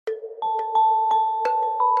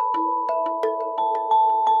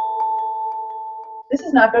this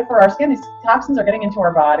is not good for our skin. These toxins are getting into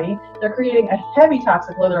our body. They're creating a heavy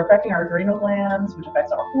toxic load. They're affecting our adrenal glands, which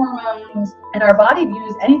affects our hormones. And our body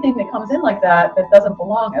views anything that comes in like that doesn't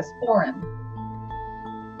belong as foreign.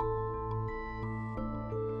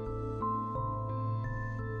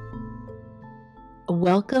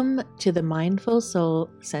 Welcome to the Mindful Soul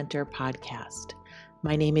Center podcast.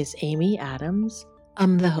 My name is Amy Adams.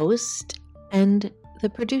 I'm the host and the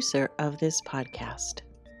producer of this podcast.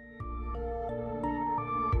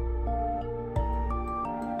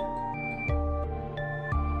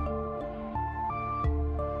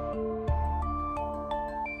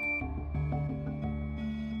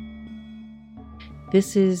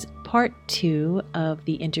 This is part 2 of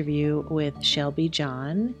the interview with Shelby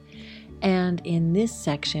John. And in this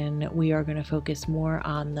section, we are going to focus more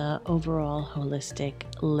on the overall holistic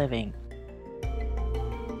living.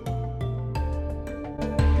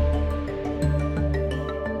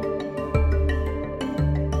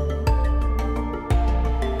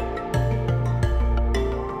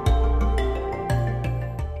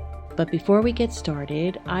 But before we get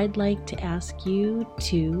started, I'd like to ask you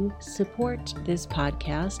to support this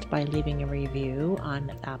podcast by leaving a review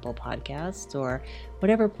on Apple Podcasts or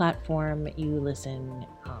whatever platform you listen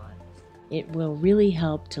on. It will really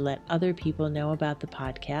help to let other people know about the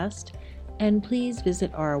podcast. And please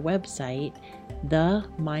visit our website,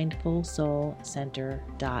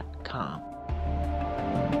 themindfulsoulcenter.com.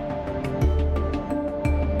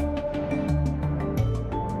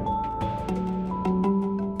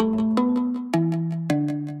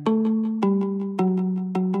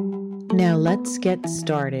 Now let's get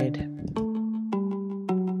started.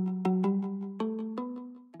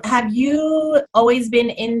 Have you always been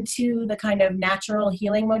into the kind of natural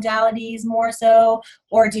healing modalities more so,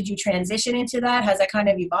 or did you transition into that? Has that kind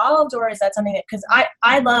of evolved, or is that something that, because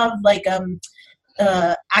I love like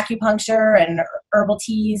acupuncture and herbal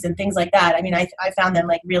teas and things like that. I mean, I found them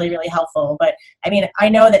like really, really helpful. But I mean, I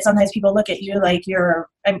know that sometimes people look at you like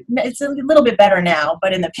it's a little bit better now,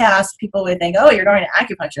 but in the past, people would think, oh, you're going to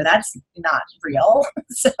acupuncture. That's not real.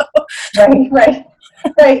 So Right.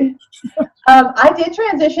 I did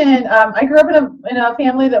transition. I grew up in a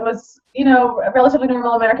family that was, a relatively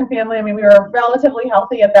normal American family. I mean, we were relatively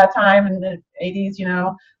healthy at that time in the 80s,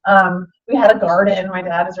 we had a garden. My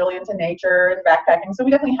dad is really into nature and backpacking. So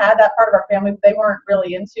we definitely had that part of our family, but they weren't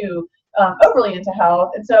really overly into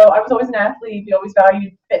health. And so I was always an athlete. We always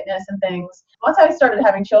valued fitness and things. Once I started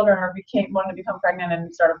having children or wanted to become pregnant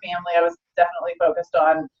and start a family, I was definitely focused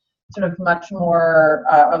on sort of much more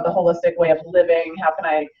of the holistic way of living. How can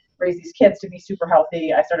I raise these kids to be super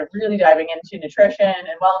healthy? I started really diving into nutrition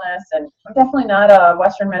and wellness, and I'm definitely not a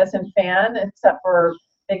Western medicine fan, except for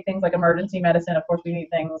big things like emergency medicine. Of course, we need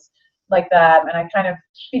things like that. And I kind of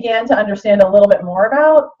began to understand a little bit more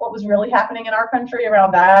about what was really happening in our country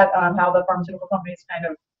around that, how the pharmaceutical companies kind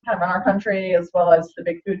of run our country, as well as the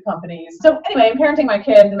big food companies. So anyway, in parenting my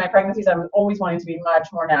kids and my pregnancies, I was always wanting to be much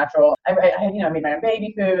more natural. I made my own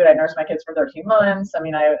baby food. I nursed my kids for 13 months. I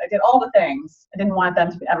mean, I did all the things. I didn't want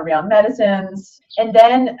them to ever be on medicines. And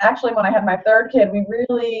then actually when I had my third kid,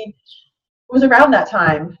 it was around that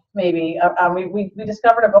time, maybe, we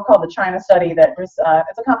discovered a book called The China Study that was,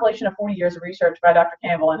 it's a compilation of 40 years of research by Dr.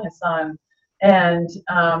 Campbell and his son. And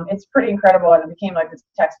it's pretty incredible, and it became like this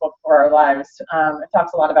textbook for our lives. It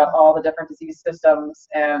talks a lot about all the different disease systems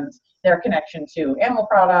and their connection to animal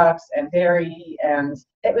products and dairy, and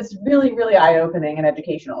it was really, really eye-opening and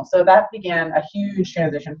educational. So that began a huge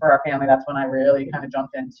transition for our family. That's when I really kind of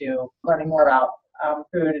jumped into learning more about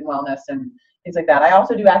food and wellness and things like that. I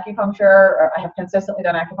also do acupuncture. I have consistently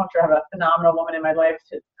done acupuncture. I have a phenomenal woman in my life.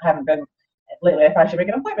 I haven't been lately. I probably should make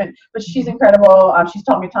an appointment, but she's incredible. She's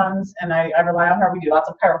taught me tons, and I rely on her. We do lots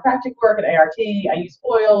of chiropractic work at ART. I use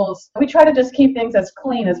oils. We try to just keep things as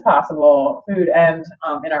clean as possible, food and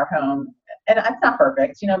in our home. And it's not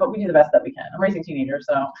perfect, but we do the best that we can. I'm raising teenagers,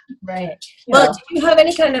 so. Right. Well, do you have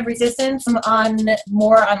any kind of resistance on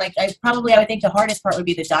like, I would think the hardest part would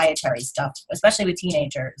be the dietary stuff, especially with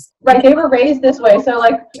teenagers. Right. They were raised this way. So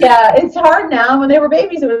it's hard now. When they were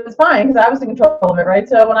babies, it was fine because I was in control of it, right?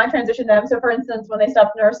 So when I transitioned them, so for instance, when they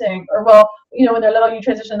stopped nursing, when they're little, you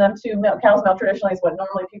transition them to cow's milk traditionally is what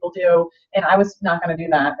normally people do. And I was not going to do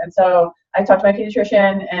that. And so I talked to my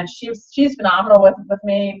pediatrician, and she's phenomenal with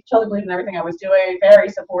me, totally believed in everything I was doing, very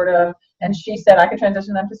supportive. And she said I could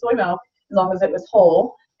transition them to soy milk as long as it was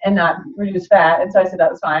whole and not reduce fat. And so I said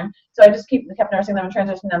that was fine. So I just kept nursing them and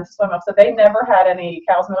transitioning them to soy milk. So they never had any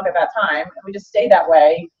cow's milk at that time. And we just stayed that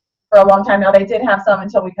way for a long time. Now they did have some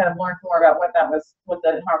until we kind of learned more about what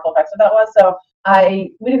the harmful effects of that was. So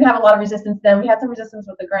we didn't have a lot of resistance then. We had some resistance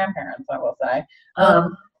with the grandparents, I will say.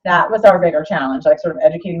 that was our bigger challenge, like sort of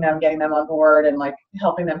educating them, getting them on board, and like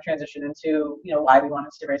helping them transition into, why we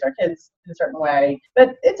wanted to raise our kids in a certain way.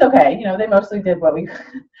 But it's okay, they mostly did what we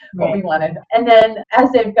what we wanted. And then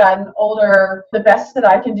as they've gotten older, the best that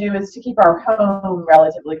I can do is to keep our home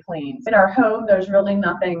relatively clean. In our home, there's really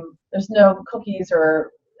nothing. There's no cookies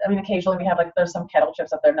or, occasionally we have there's some kettle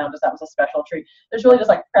chips up there now, just that was a special treat. There's really just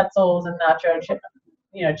like pretzels and nacho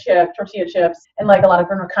tortilla chips, and like a lot of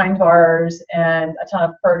kind bars and a ton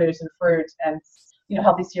of produce and fruit and,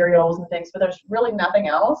 healthy cereals and things, but there's really nothing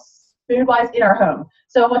else food-wise in our home.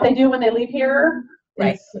 So what they do when they leave here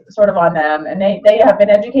is sort of on them, and they have been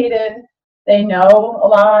educated. They know a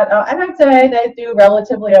lot, and I'd say they do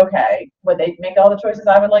relatively okay. Would they make all the choices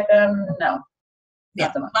I would like them? No. Yeah,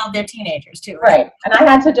 well, they're teenagers too, right? And I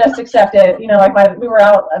had to just accept it. We were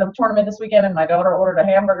out at a tournament this weekend, and my daughter ordered a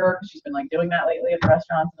hamburger because she's been doing that lately at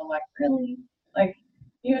restaurants, and I'm like, really?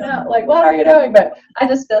 What are you doing? But I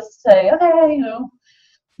just say, okay,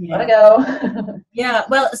 let it go. Yeah.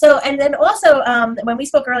 Well, so, and then also, when we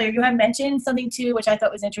spoke earlier, you had mentioned something too, which I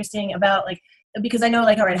thought was interesting about because I know all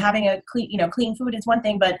right, having a clean food is one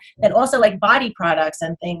thing, but then also body products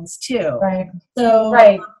and things too. Right. So,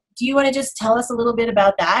 right. Do you want to just tell us a little bit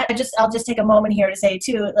about that? I'll just take a moment here to say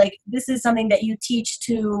too, this is something that you teach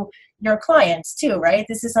to your clients too, right?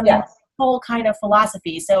 This is something, whole kind of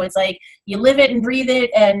philosophy. So it's you live it and breathe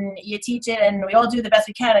it and you teach it, and we all do the best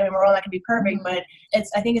we can. We're all not going to be perfect, but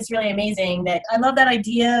I think it's really amazing that I love that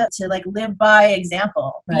idea to live by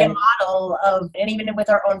example, be a model of, and even with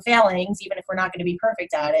our own failings, even if we're not going to be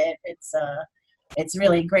perfect at it, it's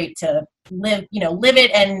really great to live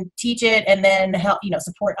it and teach it, and then help,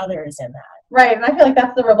 support others in that. Right. And I feel like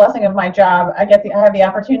that's the real blessing of my job. I have the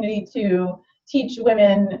opportunity to teach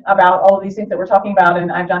women about all of these things that we're talking about. And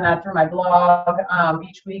I've done that through my blog.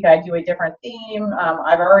 Each week I do a different theme.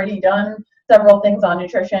 I've already done several things on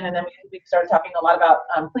nutrition. And then we started talking a lot about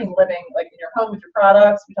clean living, in your home with your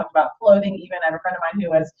products. We talked about clothing. Even I have a friend of mine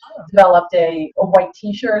who has developed a white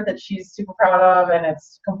t-shirt that she's super proud of, and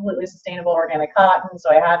it's completely sustainable organic cotton.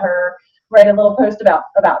 So I had her write a little post about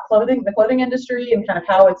clothing, the clothing industry, and kind of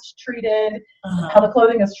how it's treated, how the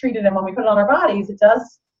clothing is treated. And when we put it on our bodies, it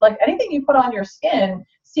does, anything you put on your skin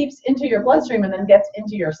seeps into your bloodstream and then gets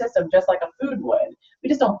into your system just like a food would. We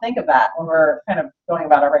just don't think of that when we're kind of going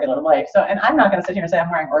about our regular life. So, and I'm not going to sit here and say I'm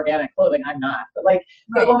wearing organic clothing. I'm not. But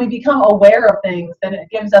but when we become aware of things, then it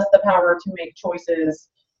gives us the power to make choices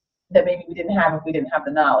that maybe we didn't have if we didn't have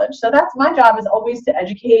the knowledge. So that's my job, is always to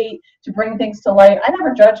educate, to bring things to light. I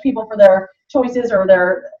never judge people for their choices or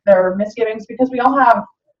their misgivings, because we all have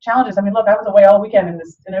challenges. Look, I was away all weekend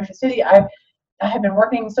in Ocean City. I have been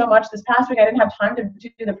working so much this past week, I didn't have time to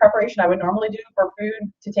do the preparation I would normally do for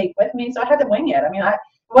food to take with me. So I had to wing it. It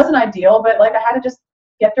wasn't ideal, but I had to just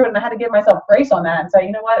get through it, and I had to give myself grace on that and say,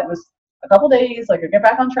 you know what, it was a couple days, I get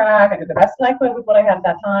back on track. I did the best that I could with what I had at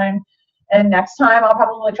that time. And next time I'll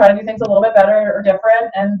probably try to do things a little bit better or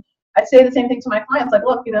different. And I say the same thing to my clients,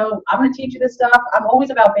 look, I'm going to teach you this stuff. I'm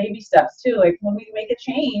always about baby steps too. When we make a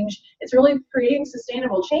change, it's really creating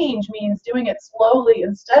sustainable change, means doing it slowly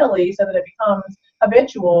and steadily so that it becomes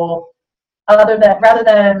habitual, rather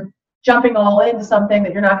than jumping all into something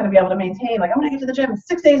that you're not going to be able to maintain. I'm going to get to the gym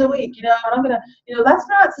 6 days a week, and I'm going to, that's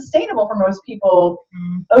not sustainable for most people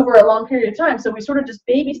over a long period of time. So we sort of just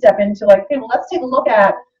baby step into okay, well, let's take a look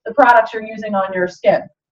at the products you're using on your skin,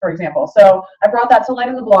 for example. So I brought that to light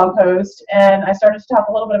in the blog post, and I started to talk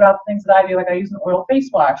a little bit about the things that I do. I use an oil face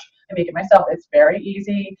wash. I make it myself. It's very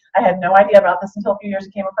easy. I had no idea about this until a few years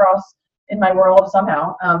it came across in my world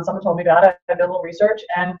somehow. Someone told me about it. I did a little research,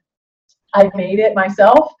 and I made it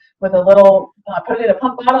myself with a little, put it in a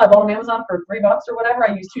pump bottle. I bought it on Amazon for $3 or whatever.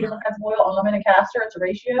 I use 2 different kinds of oil, almond and castor. It's a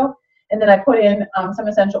ratio. And then I put in some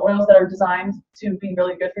essential oils that are designed to be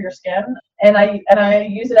really good for your skin. And I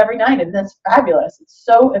use it every night, and it's fabulous.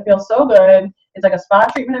 It feels so good. It's like a spa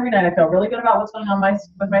treatment every night. I feel really good about what's going on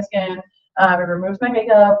with my skin. It removes my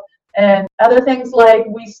makeup and other things.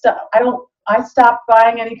 I stopped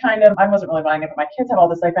buying any kind of, I wasn't really buying it, but my kids have all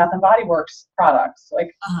this Bath and Body Works products.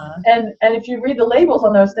 And if you read the labels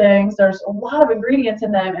on those things, there's a lot of ingredients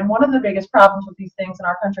in them. And one of the biggest problems with these things in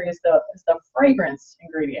our country is the fragrance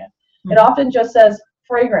ingredient. It often just says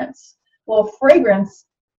fragrance. Well, fragrance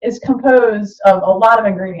is composed of a lot of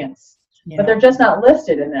ingredients, but they're just not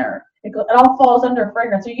listed in there. It all falls under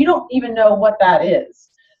fragrance. So you don't even know what that is.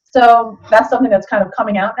 So that's something that's kind of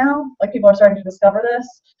coming out now. People are starting to discover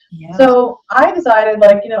this. Yeah. So I decided,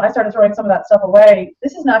 I started throwing some of that stuff away.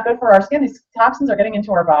 This is not good for our skin. These toxins are getting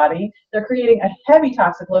into our body. They're creating a heavy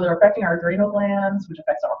toxic load. They're affecting our adrenal glands, which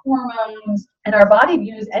affects our hormones. And our body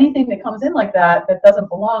views anything that comes in like that doesn't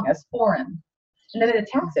belong as foreign. and then it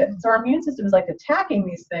attacks it. So our immune system is like attacking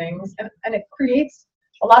these things, and it creates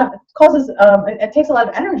it takes a lot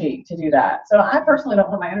of energy to do that. So I personally don't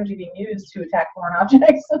want my energy being used to attack foreign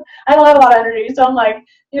objects. I don't have a lot of energy. So I'm like,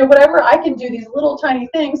 whatever I can do, these little tiny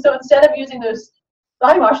things. So instead of using those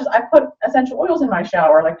body washes, I put essential oils in my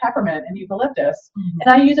shower, like peppermint and eucalyptus.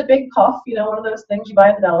 And I use a big puff, one of those things you buy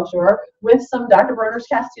at the dollar store, with some Dr. Bronner's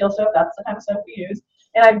Castile soap. That's the kind of soap we use.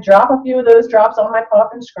 And I drop a few of those drops on my puff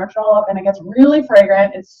and scrunch it all up, and it gets really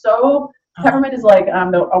fragrant. It's so Peppermint is like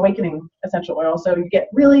the awakening essential oil, so you get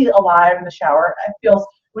really alive in the shower. It feels,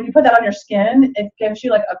 when you put that on your skin, it gives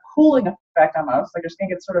you like a cooling effect almost, like your skin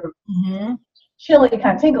gets sort of chilly,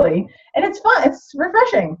 kind of tingly, and it's fun. It's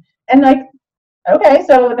refreshing, and like, okay,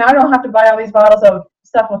 so now I don't have to buy all these bottles of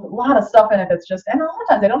stuff with a lot of stuff in it that's just, and a lot of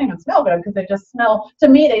times they don't even smell good because they just smell, to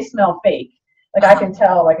me, they smell fake. Like I can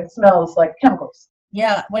tell, like it smells like chemicals.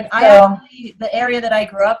 Yeah, the area that I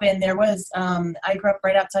grew up in, there was, I grew up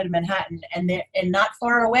right outside of Manhattan, and not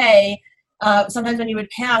far away, sometimes when you would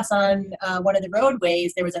pass on one of the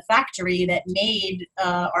roadways, there was a factory that made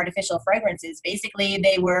artificial fragrances. Basically,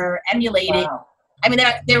 they were emulating. Wow. I mean,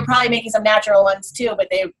 they were probably making some natural ones too, but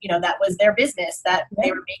that was their business, that they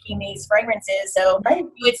were making these fragrances. So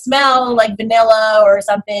you would smell like vanilla or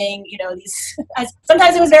something,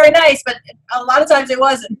 sometimes it was very nice, but a lot of times it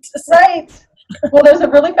wasn't. Right. Well, there's a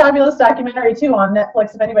really fabulous documentary too on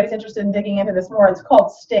Netflix if anybody's interested in digging into this more. It's called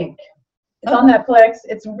Stink. It's on Netflix.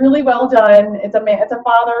 It's really well done. It's a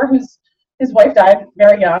father his wife died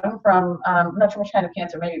very young from I'm not sure which kind of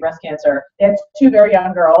cancer, maybe breast cancer. They had two very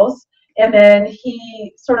young girls, and then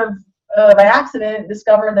he sort of by accident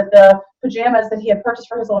discovered that the pajamas that he had purchased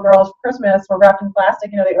for his little girls for Christmas were wrapped in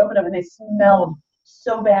plastic. They opened them and they smelled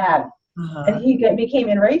so bad. And he became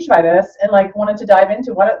enraged by this and like wanted to dive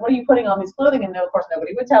into what are you putting on these clothing, and of course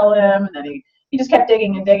nobody would tell him, and then he just kept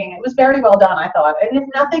digging and digging. It was very well done, I thought. And if you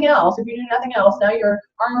do nothing else, now you're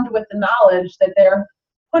armed with the knowledge that they're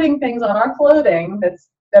putting things on our clothing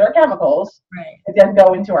that are chemicals that then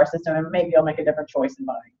go into our system, and maybe you'll make a different choice in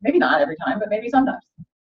buying. Maybe not every time, but maybe sometimes.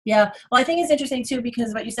 Yeah. Well, I think it's interesting too,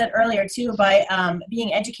 because what you said earlier too, by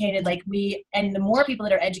being educated, and the more people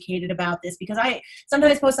that are educated about this, because I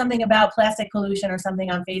sometimes post something about plastic pollution or something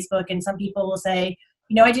on Facebook, and some people will say,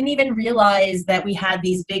 I didn't even realize that we had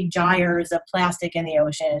these big gyres of plastic in the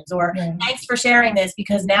oceans, or thanks for sharing this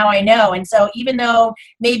because now I know. And so even though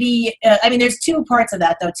maybe, there's two parts of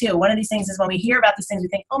that though too. One of these things is when we hear about these things, we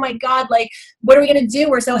think, oh my God, like, what are we going to do?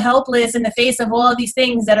 We're so helpless in the face of all of these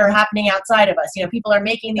things that are happening outside of us. People are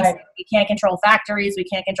making these things. We can't control factories. We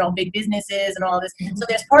can't control big businesses and all of this. So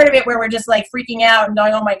there's part of it where we're just like freaking out and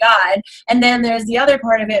going, oh my God. And then there's the other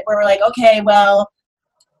part of it where we're like, okay, well,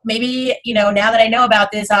 maybe, now that I know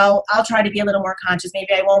about this, I'll try to be a little more conscious.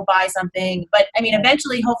 Maybe I won't buy something. But,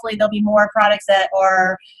 eventually, hopefully, there'll be more products that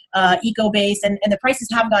are eco-based. And the prices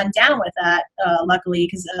have gone down with that, luckily,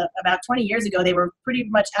 because about 20 years ago, they were pretty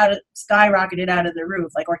much skyrocketed out of the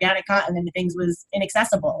roof. Like organic cotton and things was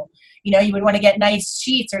inaccessible. You would want to get nice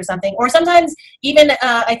sheets or something. Or sometimes even,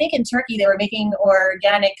 I think in Turkey, they were making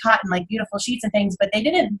organic cotton, like beautiful sheets and things, but they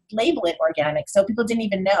didn't label it organic. So people didn't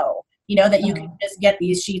even know. That you can just get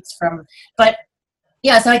these sheets from. But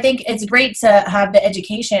yeah, so I think it's great to have the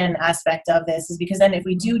education aspect of this, is because then if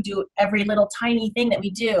we do every little tiny thing that we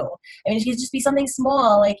do, it could just be something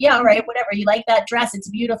small, like, yeah, all right, whatever, you like that dress, it's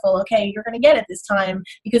beautiful, okay, you're going to get it this time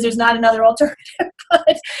because there's not another alternative.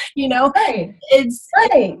 But, it's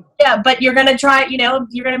right. Yeah, but you're going to try,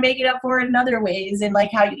 you're going to make it up for it in other ways, and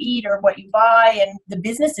like how you eat or what you buy and the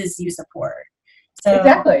businesses you support. So,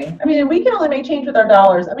 exactly. We can only make change with our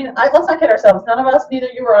dollars. Let's not kid ourselves. None of us, neither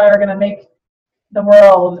you or I, are going to make the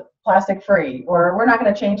world plastic free, or we're not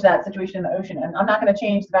going to change that situation in the ocean. And I'm not going to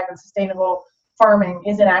change the fact that sustainable farming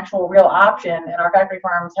is an actual real option, and our factory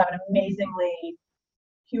farms have an amazingly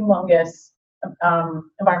humongous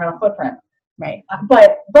environmental footprint. Right.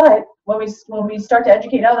 But when we start to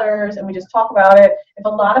educate others and we just talk about it, if a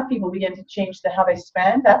lot of people begin to change how they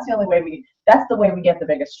spend, that's the way we get the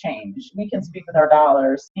biggest change. We can speak with our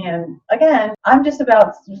dollars. And again, I'm just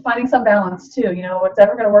about finding some balance too. What's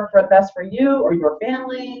ever going to work for the best for you or your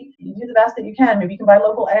family, you do the best that you can. Maybe you can buy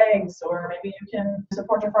local eggs, or maybe you can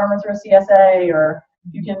support your farmer through a CSA, or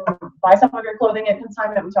you can buy some of your clothing at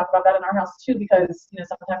consignment. We talk about that in our house too, because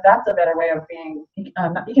sometimes that's a better way of being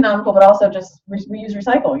not economical, but also just reuse,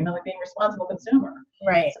 recycle. Like being a responsible consumer.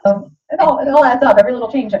 Right. So it all adds up. Every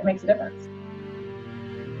little change that makes a difference.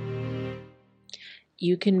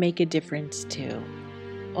 You can make a difference too.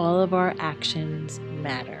 All of our actions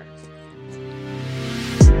matter.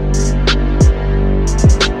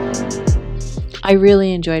 I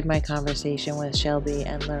really enjoyed my conversation with Shelby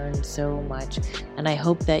and learned so much, and I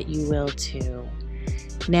hope that you will too.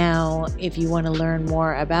 Now, if you want to learn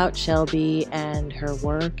more about Shelby and her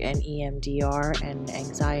work and EMDR and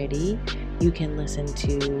anxiety, you can listen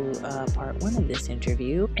to part 1 of this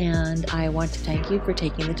interview. And I want to thank you for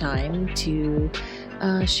taking the time to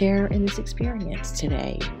share in this experience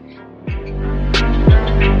today.